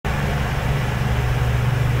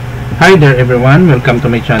Hi there everyone, welcome to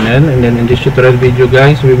my channel. And then in this tutorial video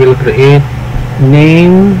guys, we will create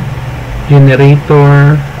name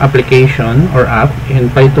generator application or app in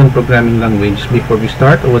Python programming language. Before we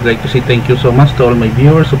start, I would like to say thank you so much to all my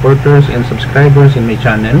viewers, supporters and subscribers in my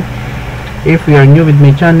channel. If you are new with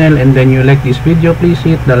my channel and then you like this video, please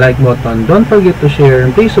hit the like button. Don't forget to share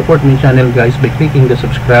and please support my channel guys by clicking the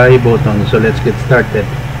subscribe button. So let's get started.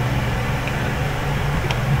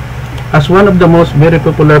 As one of the most very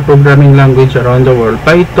popular programming language around the world,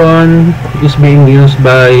 Python is being used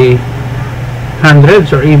by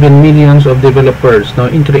hundreds or even millions of developers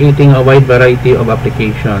in creating a wide variety of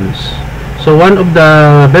applications. So one of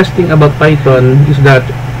the best thing about Python is that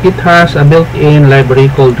it has a built-in library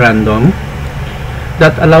called random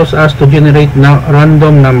that allows us to generate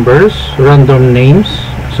random numbers, random names,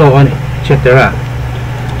 so on, etc.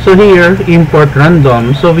 So here, import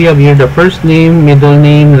random. So we have here the first name, middle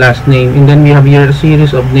name, last name, and then we have here a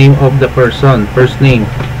series of name of the person. First name,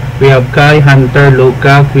 we have Kai, Hunter,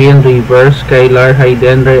 Luca, Queen, River, Skylar,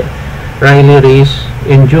 Hayden, Riley, Reese,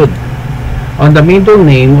 and Jude. On the middle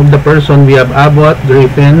name of the person, we have Abbott,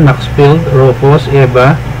 Griffin, Maxfield, Rufus,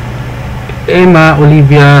 Eva, Emma,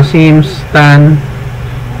 Olivia, Sims, Stan,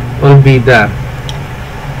 Olvida.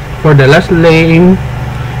 For the last name,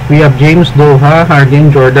 we have James, Doha,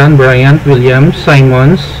 Harding, Jordan, Bryant, Williams,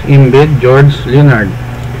 Simons, Imbed, George, Leonard.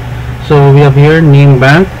 So we have here name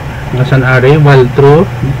bank as an array. While true,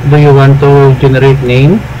 do you want to generate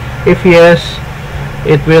name? If yes,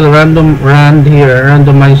 it will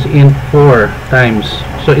randomize in 4 times.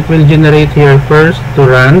 So it will generate here first to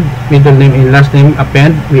rand, middle name and last name,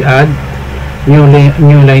 append, we add new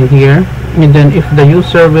line here, and then if the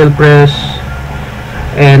user will press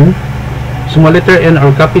N, small letter N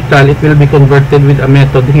or capital, it will be converted with a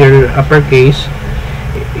method here, uppercase.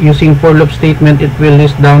 Using for loop statement, it will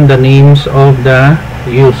list down the names of the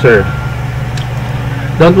user.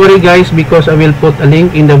 Don't worry guys, because I will put a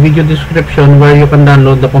link in the video description where you can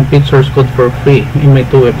download the complete source code for free in my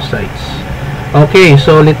 2 websites. Okay,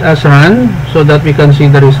 so let us run so that we can see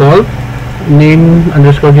the result. Name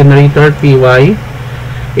underscore generator py.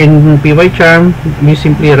 In pycharm, we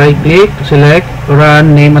simply right click, select,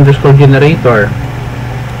 run name underscore generator.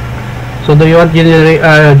 So do you want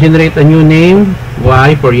to generate a new name?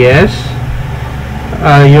 Y for yes.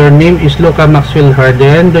 Your name is Luca Maxwell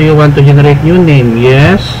Harden. Do you want to generate new name?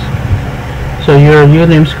 Yes. So your new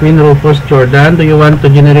name is Queen Rufus Jordan. Do you want to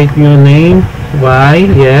generate new name? Y.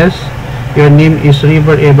 Yes. Your name is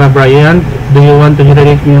River Eva Bryant. Do you want to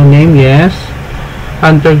generate new name? Yes.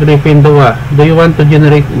 Hunter Griffin Doa. Do you want to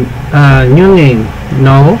generate new name?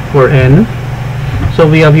 No for N. So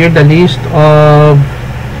we have here the list of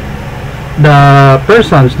the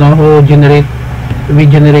persons who we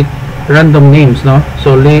generate random names.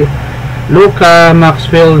 So Luca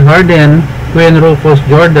Maxfield Harden, Queen Rufus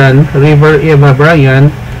Jordan, River Eva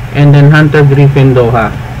Bryant, and then Hunter Griffin Doha.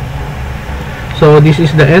 So this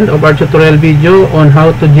is the end of our tutorial video on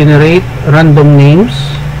how to generate random names,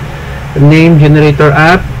 name generator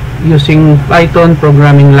app using Python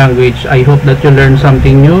programming language. I hope that you learned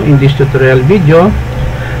something new in this tutorial video.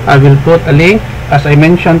 I will put a link, as I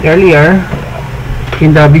mentioned earlier,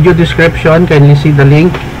 in the video description. Kindly see the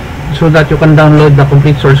link so that you can download the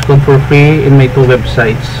complete source code for free in my 2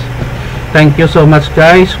 websites. Thank you so much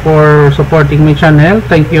guys for supporting my channel.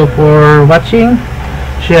 Thank you for watching,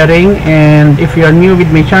 sharing, and if you are new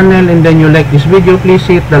with my channel and then you like this video, please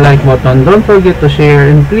hit the like button. Don't forget to share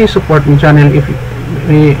and please support my channel if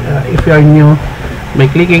you are new by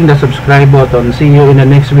clicking the subscribe button. See you in the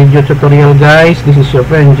next video tutorial guys. This is your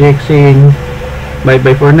friend Jake saying bye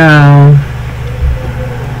bye for now.